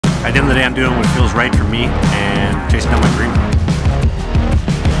At the end of the day, I'm doing what feels right for me and chasing down my dream.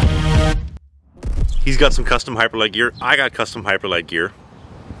 He's got some custom Hyperlite gear. I got custom Hyperlite gear.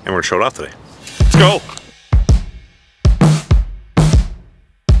 And we're gonna show it off today. Let's go!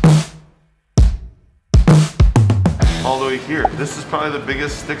 All the way here. This is probably the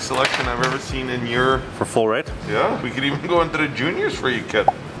biggest stick selection I've ever seen in your... For full ride? Yeah, we could even go into the juniors for you, kid.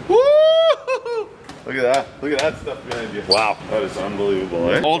 Woo! Look at that. Look at that stuff behind you. Wow. That is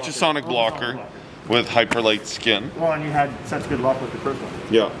unbelievable, eh? Ultrasonic blocker with Hyperlite skin. Well, and you had such good luck with the first one.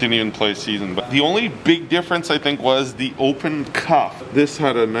 Yeah, didn't even play season. But the only big difference, I think, was the open cuff. This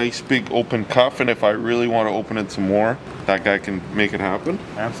had a nice big open cuff, and if I really want to open it some more, that guy can make it happen.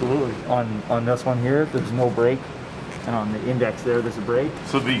 Absolutely. On this one here, there's no break. And on the index there, there's a break.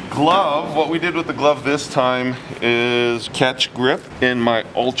 So the glove, what we did with the glove this time is catch grip. In my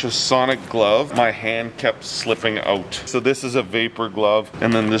ultrasonic glove, my hand kept slipping out. So this is a vapor glove,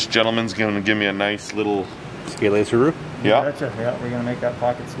 and then this gentleman's gonna give me a nice little Skate laser roof. Yeah. Gotcha. Yeah, we're gonna make that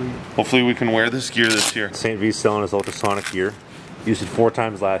pocket sweet. Hopefully we can wear this gear this year. St. V's selling his ultrasonic gear. Used it 4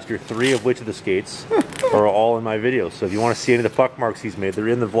 times last year, 3 of which of the skates are all in my videos. So if you want to see any of the puck marks he's made, they're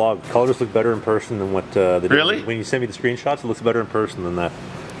in the vlog. Colors look better in person than what they did. Really? When you send me the screenshots, it looks better in person than that.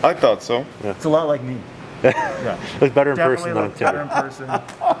 I thought so. Yeah. It's a lot like me. Yeah. Looks better in Definitely person than on looks better in Tinder.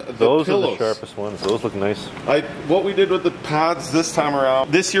 person. Those are the pillows. sharpest ones. Those look nice. What we did with the pads this time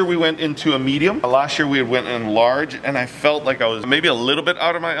around, this year we went into a medium. Last year we went in large, and I felt like I was maybe a little bit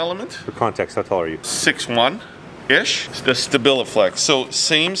out of my element. For context, how tall are you? 6'1"-ish. The Stabiliflex. So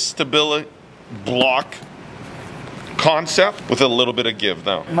same stability block concept with a little bit of give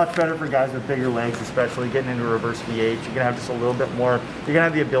now. Much better for guys with bigger legs, especially getting into reverse VH. You're gonna have just a little bit more. You're gonna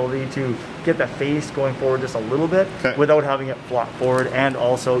have the ability to get the face going forward just a little bit without having it flop forward, and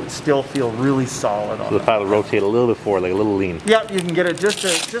also still feel really solid on So the pad will rotate a little bit forward, like a little lean. Yep, you can get it just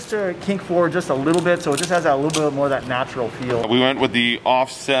to kink forward just a little bit, so it just has that little bit more of that natural feel. We went with the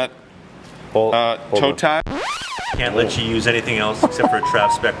offset toe tag. Can't let you use anything else except for a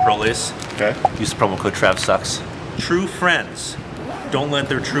TRAVSUCKS Pro Lace. Okay. Use the promo code TRAVSUCKS. True friends don't let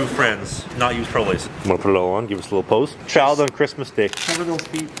their true friends not use Pro Lace. I'm gonna put it all on, give us a little pose. Child on Christmas Day. Cover those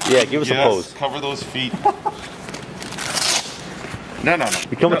feet. Yeah, give us a pose. Cover those feet. No.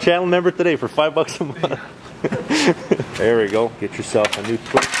 Become a channel member today for $5 a month. There we go. Get yourself a new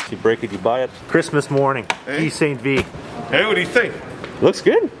Twitch. You break it, you buy it. Christmas morning. Hey. St. V. Hey, what do you think? Looks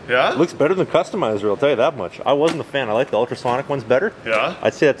good. Yeah? Looks better than Customizer, I'll tell you that much. I wasn't a fan. I like the ultrasonic ones better. Yeah?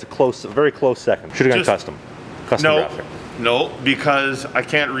 I'd say that's a very close second. Should have gone custom. Custom graphic. No, because I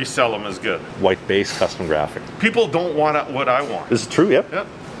can't resell them as good. White base, custom graphic. People don't want what I want. This is true, yep. Yep.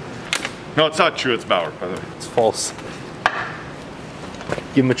 No, it's not true. It's Bauer, by the way. It's false.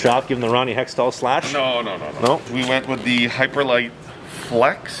 Give him a chop, give him the Ronnie Hextall slash. No. We went with the Hyperlite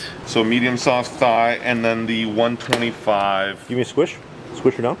Flex, so medium soft thigh, and then the 125. Give me a squish.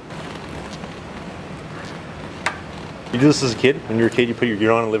 Squish her down. You do this as a kid? When you were a kid, you put your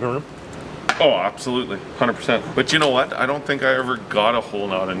gear on in the living room? Oh, absolutely. 100%. But you know what? I don't think I ever got a whole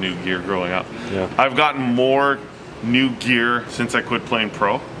lot of new gear growing up. Yeah. I've gotten more new gear since I quit playing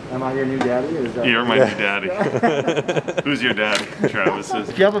pro. Am I your new daddy? Or is that You're my new daddy. Who's your daddy? Travis is.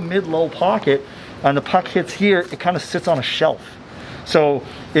 If you have a mid-low pocket and the puck hits here, it kind of sits on a shelf. So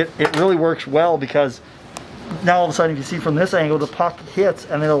it really works well, because now all of a sudden, if you see from this angle, the puck hits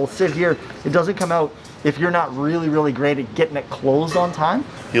and it'll sit here. It doesn't come out if you're not really great at getting it closed on time.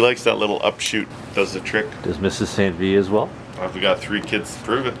 He likes that little upshoot. Does the trick. Does Mrs. St. V as well? We got 3 kids to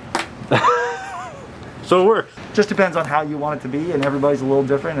prove it. So it works. Just depends on how you want it to be, and everybody's a little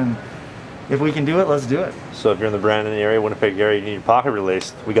different, and if we can do it, let's do it. So if you're in the Brandon area, Winnipeg area, you need your pocket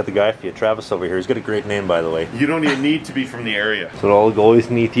released, we got the guy for you, Travis over here. He's got a great name, by the way. You don't even need to be from the area. So all the goalies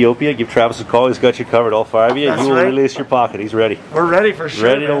in Ethiopia, give Travis a call. He's got you covered, all 5 of you. That's You will right. release your pocket. He's ready. We're ready for sure.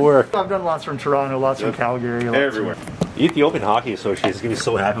 Ready to work. I've done lots from Toronto, lots from Calgary. Lots Everywhere. The Ethiopian Hockey Association is going to be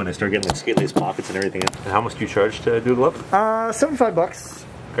so happy when I start getting like skate lace pockets and everything. And how much do you charge to do a glove? $75.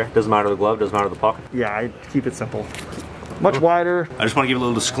 Okay, doesn't matter the glove, doesn't matter the pocket. Yeah, I keep it simple. Much wider. I just want to give a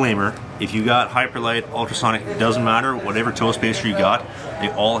little disclaimer. If you got Hyperlite, ultrasonic, it doesn't matter. Whatever toe spacer you got, they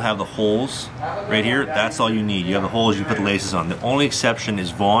all have the holes right here. That's all you need. You have the holes, you put the laces on. The only exception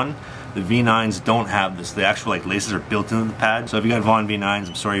is Vaughn. The V9s don't have this. The actual laces are built into the pad. So if you got Vaughn V9s,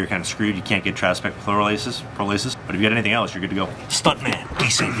 I'm sorry, you're kind of screwed. You can't get TRAVSUCKS Pro laces. But if you got anything else, you're good to go. Stuntman,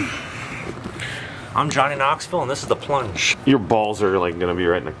 BCV. I'm Johnny Knoxville, and this is the plunge. Your balls are like gonna be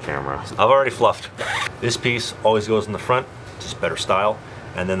right in the camera. I've already fluffed. This piece always goes in the front, just better style.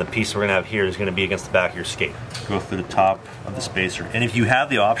 And then the piece we're gonna have here is gonna be against the back of your skate. Go through the top of the spacer. And if you have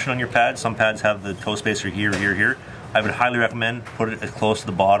the option on your pad, some pads have the toe spacer here. I would highly recommend put it as close to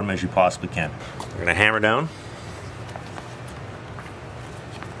the bottom as you possibly can. We're gonna hammer down.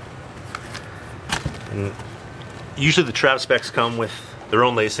 And usually the TRAVSUCKS come with their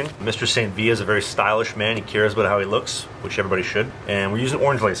own lacing. Mr. St. V is a very stylish man. He cares about how he looks, which everybody should. And we're using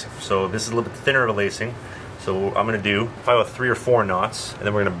orange lacing. So this is a little bit thinner of a lacing. So what I'm gonna do, probably about 3 or 4 knots, and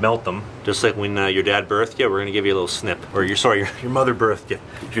then we're gonna melt them. Just like when your dad birthed you, we're gonna give you a little snip. Or your mother birthed you.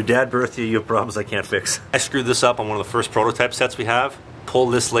 If your dad birthed you, you have problems I can't fix. I screwed this up on one of the first prototype sets we have. Pull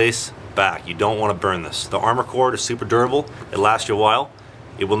this lace back. You don't wanna burn this. The armor cord is super durable. It lasts you a while.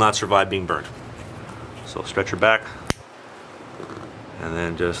 It will not survive being burned. So stretch her back, and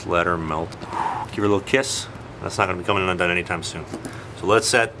then just let her melt. Give her a little kiss. That's not gonna be coming undone anytime soon. So let it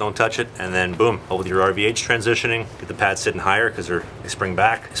set, don't touch it, and then boom. With your RVH transitioning, get the pads sitting higher because they spring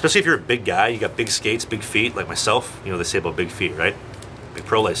back. Especially if you're a big guy, you got big skates, big feet, like myself. You know they say about big feet, right? Big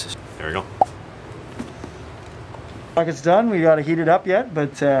pro laces. There we go. Pocket's done. We got to heat it up yet,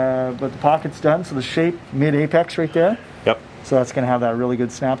 but the pocket's done. So the shape mid apex right there. Yep. So that's going to have that really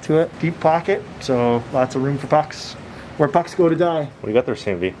good snap to it. Deep pocket, so lots of room for pucks. Where pucks go to die. What do you got there,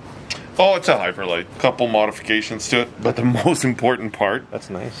 St. V? Oh, it's a Hyperlite. Couple modifications to it, but the most important part. That's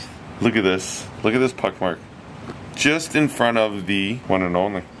nice. Look at this. Look at this puck mark. Just in front of the one and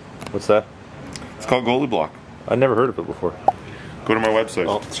only. What's that? It's called goalie block. I've never heard of it before. Go to my website.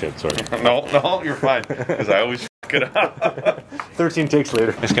 Oh, shit, sorry. No, you're fine. Because I always fuck it up. 13 takes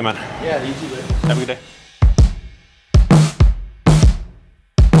later. Thanks, come on. Yeah, you too. Have a good day.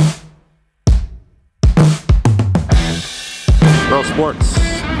 Pro Sports.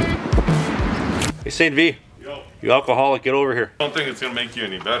 Hey, St. V. Yo. You alcoholic, get over here. I don't think it's going to make you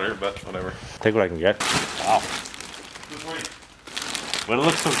any better, but whatever. Take what I can get. Wow. But it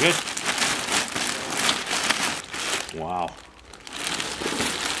looks so good. Wow.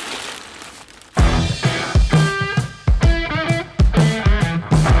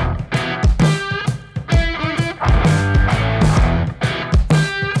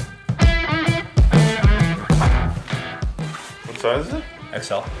 What size is it?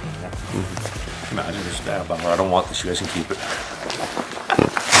 XL. Yeah. Imagine just Bauer. I don't want this. You guys can keep it.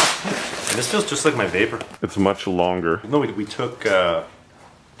 And this feels just like my Vapor. It's much longer. No, we took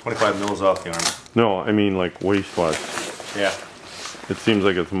 25 mils off the arm. No, I mean like waist-wise. Yeah. It seems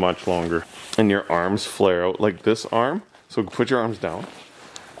like it's much longer. And your arms flare out like this arm. So put your arms down.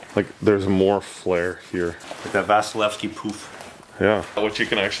 Like there's more flare here. Like that Vasilevsky poof. Yeah. What you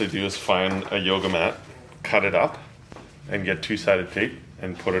can actually do is find a yoga mat, cut it up, and get 2-sided tape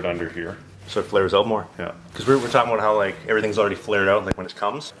and put it under here. So it flares out more. Yeah. Because we're talking about how like everything's already flared out like when it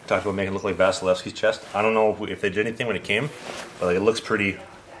comes. We talked about making it look like Vasilevsky's chest. I don't know if they did anything when it came, but like it looks pretty.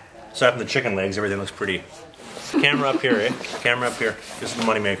 Aside from the chicken legs, everything looks pretty. Camera up here, eh? Camera up here. This is the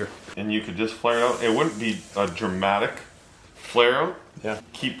moneymaker. And you could just flare it out. It wouldn't be a dramatic flare out. Yeah.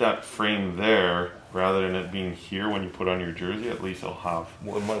 Keep that frame there rather than it being here when you put on your jersey. At least it'll have.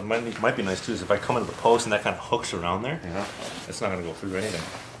 What might be nice too is if I come into the post and that kind of hooks around there. Yeah. It's not going to go through anything.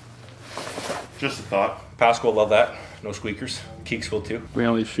 Just a thought. Pascal will love that. No squeakers. Keeks will too. We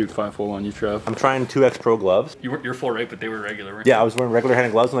only shoot 5-hole on you, Trev. I'm trying 2X Pro gloves. You're full right, but they were regular, weren't Yeah, I was wearing regular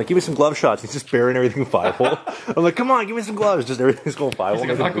handed gloves. I'm like, give me some glove shots. He's just burying everything 5-hole. I'm like, come on, give me some gloves. Just everything's going 5-hole.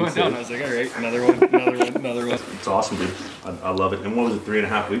 you? I'm not going down. I was like, all right, another one, another one, another one. It's awesome, dude. I love it. And what was it,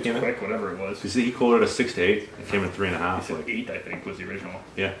 3.5 weeks? Quick, whatever it was. You see, he quoted a 6 to 8. It came in 3.5. He said 8, I think, was the original.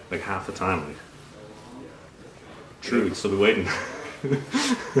 Yeah, like half the time. Like, true, we'd still be waiting.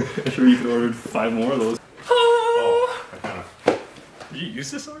 I'm sure you could order 5 more of those. Oh, I kind of. Did you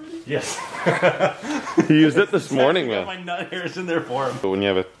use this already? Yes. He used it this morning, got man. my nut hairs in there for him. But when you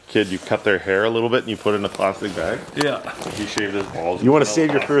have a kid, you cut their hair a little bit and you put it in a plastic bag. Yeah. He shaved his balls. You want to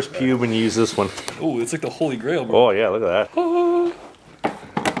save your first pube when you use this one. Oh, it's like the holy grail, bro. Oh, yeah, look at that.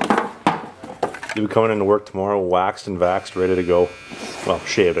 You'll be coming into work tomorrow, waxed and vaxxed, ready to go. Well,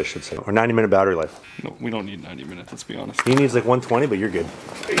 shaved, I should say. Or 90-minute battery life. No, we don't need 90 minutes, let's be honest. He needs like 120, but you're good.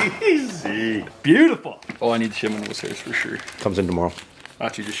 Easy. Beautiful. Oh, I need to shave my nose hairs for sure. Comes in tomorrow. I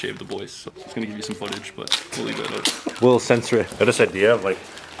actually just shaved the boys, so it's gonna give you some footage, but we'll leave that out. We'll censor it. Got this idea of like,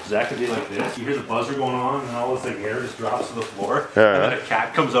 Zach could be like this. You hear the buzzer going on, and all this like hair just drops to the floor. Yeah. And then a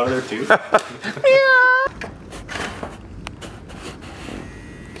cat comes out of there too.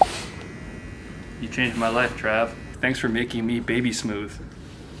 You changed my life, Trav. Thanks for making me baby smooth.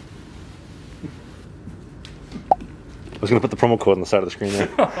 I was gonna put the promo code on the side of the screen there.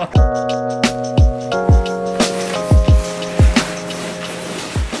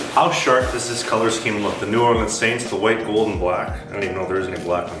 How sharp does this color scheme look? The New Orleans Saints, the white, gold, and black. I don't even know if there is any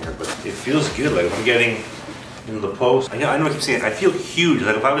black on here, but it feels good. Like if I'm getting into the post, I know I keep saying it, I feel huge.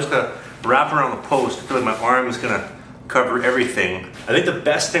 Like if I was to wrap around the post, I feel like my arm is gonna cover everything. I think the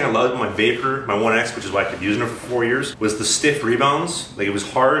best thing I loved about my Vapor, my 1X, which is why I kept using it for 4 years, was the stiff rebounds. Like, it was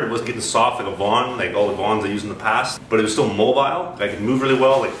hard, it wasn't getting soft like a Vaughn, like all the Vaughns I used in the past, but it was still mobile. I could move really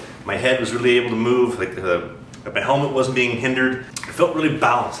well. Like, my head was really able to move. Like, my helmet wasn't being hindered. It felt really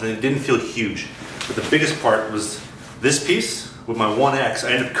balanced and it didn't feel huge. But the biggest part was this piece with my 1X.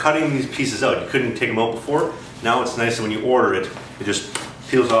 I ended up cutting these pieces out. You couldn't take them out before. Now it's nice that when you order it, it just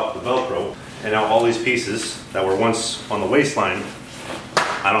peels off the Velcro. And now all these pieces that were once on the waistline,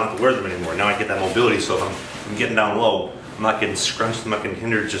 I don't have to wear them anymore. Now I get that mobility, so if I'm getting down low, I'm not getting scrunched, I'm not getting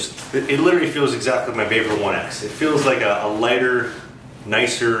hindered. Just it literally feels exactly like my Vapor 1X. It feels like a lighter,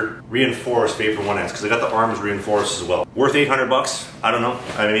 nicer, reinforced Vapor 1X, because I got the arms reinforced as well. Worth 800 bucks? I don't know.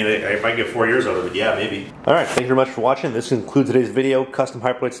 I mean, if I get 4 years out of it, yeah, maybe. All right, thank you very much for watching. This concludes today's video, custom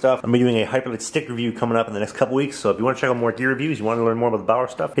Hyperlite stuff. I'm gonna be doing a Hyperlite stick review coming up in the next couple weeks, so if you want to check out more gear reviews, you want to learn more about the Bauer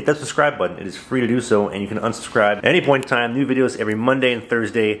stuff, hit that subscribe button. It is free to do so, and you can unsubscribe at any point in time. New videos every Monday and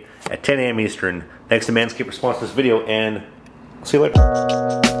Thursday at 10 a.m. Eastern. Thanks to Manscaped for sponsoring this video, and I'll see you later.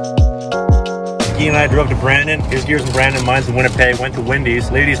 Guy and I drove to Brandon. His gear's in Brandon, mine's in Winnipeg. Went to Wendy's.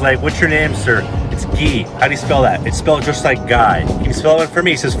 Lady's like, "What's your name, sir?" It's Guy. How do you spell that? It's spelled just like Guy. Can you spell it for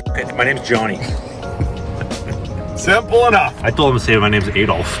me? He says, "F it. My name's Johnny." Simple enough. I told him to say my name's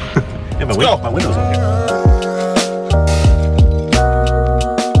Adolf. Yeah, my window's on here.